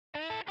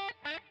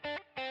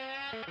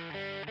Grew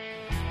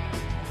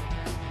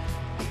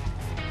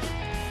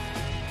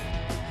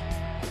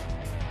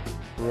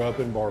up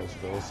in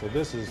Bartlesville, so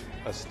this is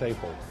a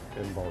staple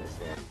in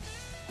Bartlesville.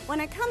 When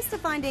it comes to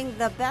finding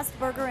the best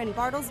burger in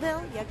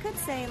Bartlesville, you could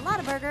say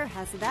Lottaburger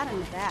has that in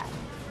the bag.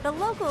 The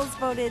locals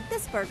voted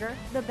this burger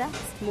the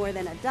best more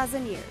than a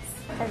dozen years.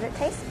 Because it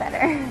tastes better.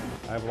 I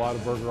have a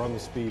Lottaburger on the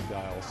speed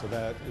dial, so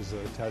that is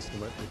a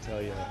testament to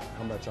tell you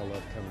how much I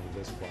love coming to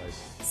this place.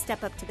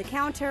 Step up to the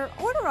counter,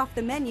 order off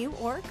the menu,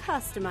 or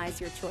customize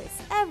your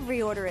choice.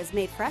 Every order is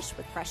made fresh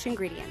with fresh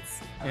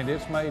ingredients. And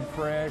it's made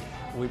fresh.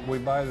 We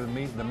buy the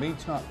meat. The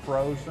meat's not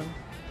frozen.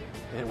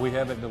 We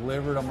have it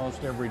delivered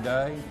almost every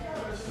day.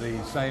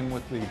 The same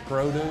with the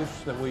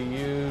produce that we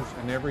use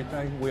and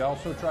everything. We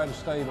also try to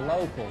stay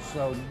local,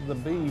 so the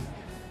beef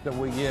that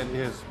we get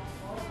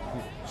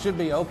should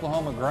be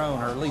Oklahoma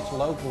grown, or at least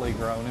locally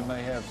grown. It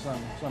may have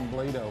some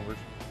bleed overs.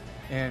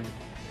 And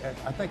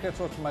I think that's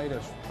what's made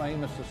us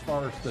famous as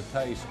far as the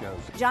taste goes.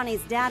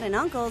 Johnny's dad and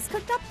uncles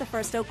cooked up the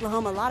first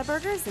Oklahoma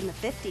Lottaburgers in the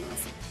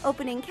 50s,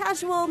 opening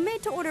casual,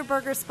 made-to-order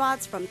burger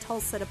spots from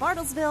Tulsa to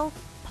Bartlesville,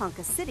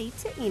 Ponca City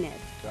to Enid.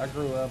 I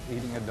grew up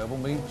eating a double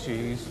meat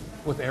cheese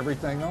with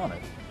everything on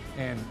it.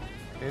 And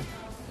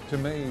to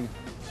me,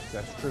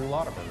 that's true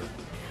Lottaburger.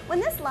 When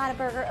this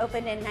Lottaburger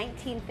opened in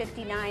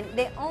 1959,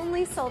 they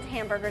only sold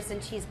hamburgers and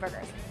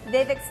cheeseburgers.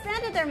 They've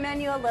expanded their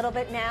menu a little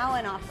bit now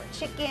and offer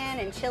chicken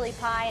and chili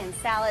pie and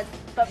salads,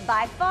 but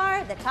by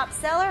far the top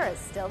seller is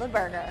still the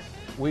burger.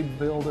 We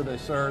build it a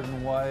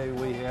certain way.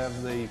 We have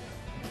we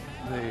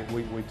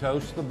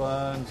toast the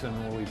buns,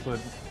 and we put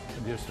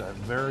just a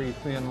very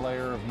thin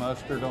layer of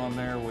mustard on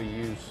there. We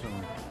use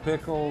some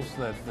pickles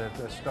that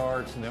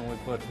starts, and then we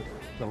put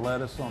the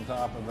lettuce on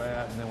top of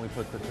that, and then we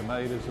put the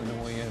tomatoes, and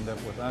then we end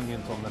up with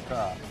onions on the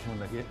top. When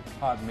the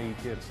hot meat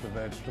hits the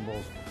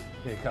vegetables,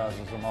 it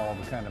causes them all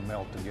to kind of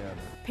melt together.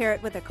 Pair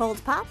it with a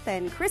cold pop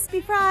and crispy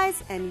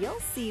fries, and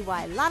you'll see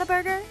why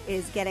Lottaburger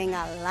is getting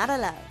a lot of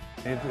love.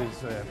 It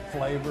is a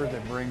flavor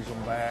that brings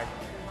them back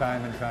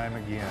time and time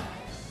again.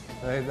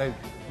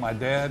 My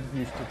dad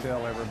used to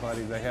tell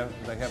everybody they have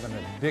an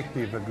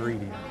addictive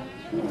ingredient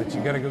that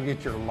you got to go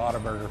get your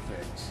Lottaburger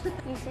fix.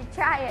 You should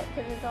try it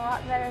because it's a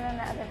lot better than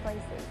the other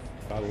places.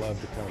 I love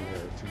to come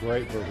here. It's a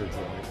great burger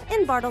joint.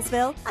 In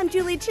Bartlesville, I'm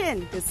Julie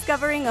Chin,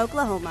 discovering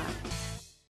Oklahoma.